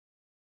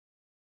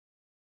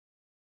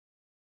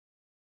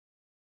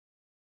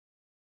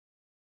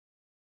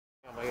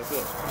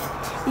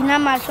You not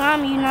my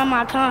time, you not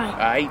my time.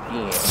 Alright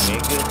then,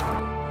 nigga.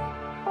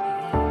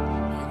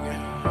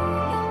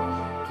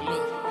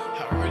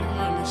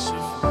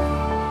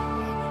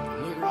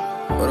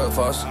 What up,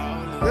 Foster?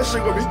 This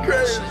shit gonna be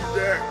crazy,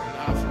 Jack.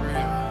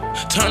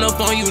 Turn up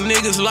on you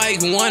niggas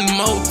like one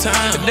more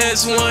time.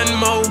 That's one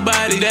more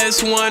body,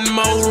 that's one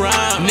more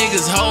rhyme.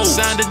 Niggas hoes,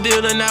 signed a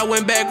deal and I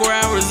went back where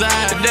I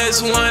reside.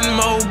 That's one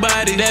more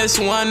body, that's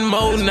one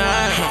more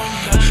nine.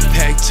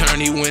 Pack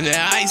Turney when they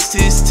iced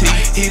his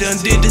teeth. He done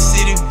did the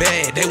city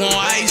bad, they want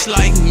ice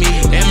like me.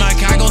 And my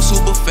car go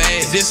super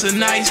fast, this a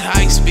nice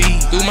high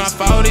speed. Through my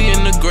 40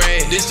 in the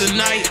grass, this the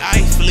night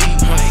I flee.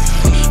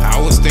 I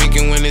was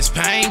thinking when this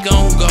pain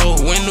gon' go,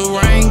 when the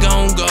rain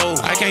gon' go,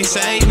 I can't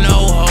save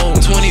no hoe.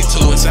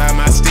 22 inside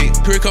my stick,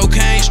 pure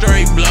cocaine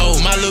straight blow.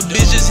 My little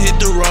bitch just hit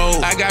the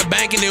road, I got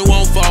bank and it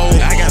won't fold.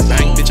 I got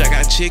bank, bitch, I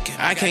got chicken,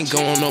 I can't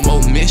go on no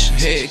more mission.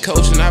 Head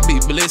coach and I be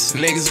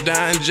blissing, niggas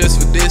dying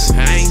just for this.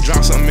 I ain't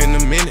drop something in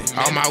a minute,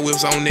 all my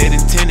whips on net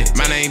intended.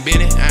 My name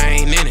Bennett,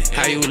 I ain't in it.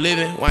 How you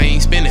living? Why you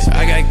ain't spending?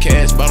 I got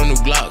cash, bought a new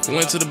Glock,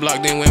 went to the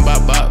block, then went by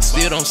box.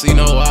 Still don't see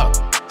no op.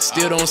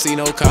 Still don't see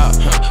no cop.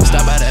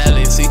 Stop by the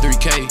alley and see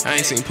 3K. I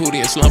ain't seen Pootie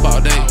and Slump all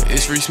day.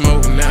 It's free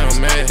smoke, now I'm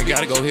mad.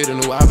 Gotta go hit a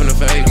new op in the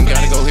face.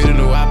 Gotta go hit a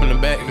new op in the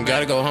back.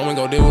 Gotta go home and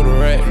go deal with a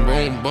rat.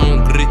 Boom,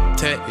 boom, grit,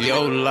 tat.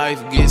 Yo,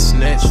 life gets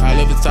snatched. I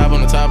love the top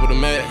on the top of the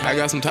mat. I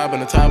got some top on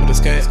the top of the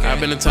scat. I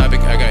been the topic,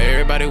 I got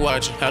everybody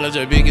watching. Holla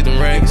JayBee, get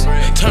them racks.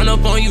 Turn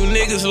up on you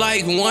niggas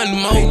like one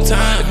more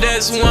time.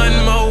 That's one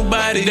more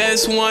body,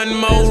 that's one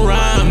more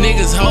rhyme.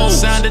 Niggas hoes,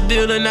 signed a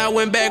deal and I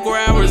went back where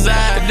I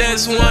reside.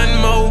 That's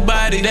one more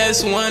body,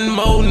 that's one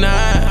more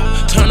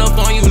nine. Turn up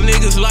on you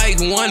niggas like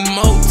one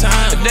more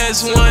time.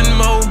 That's one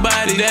more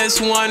body, that's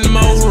one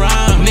more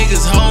rhyme.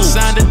 Niggas hoes,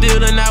 signed a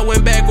deal and I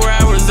went back where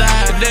I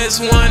reside. That's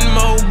one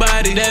more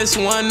body, that's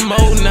one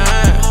more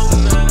nine.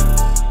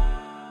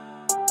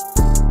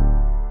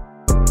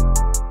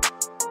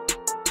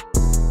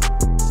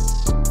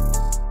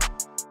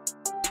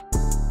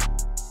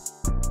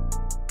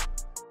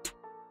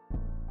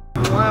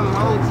 One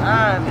more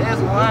time,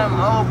 that's one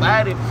more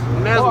body,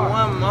 that's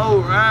one more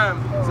rhyme.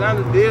 Signed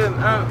a deal,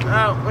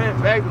 I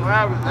went back to where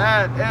I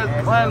reside.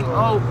 That's one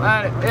more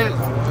body, that's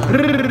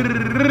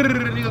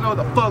niggas know what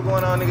the fuck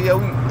going on, nigga.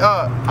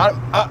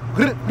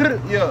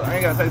 Yeah, I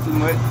ain't gotta say too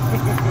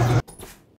much.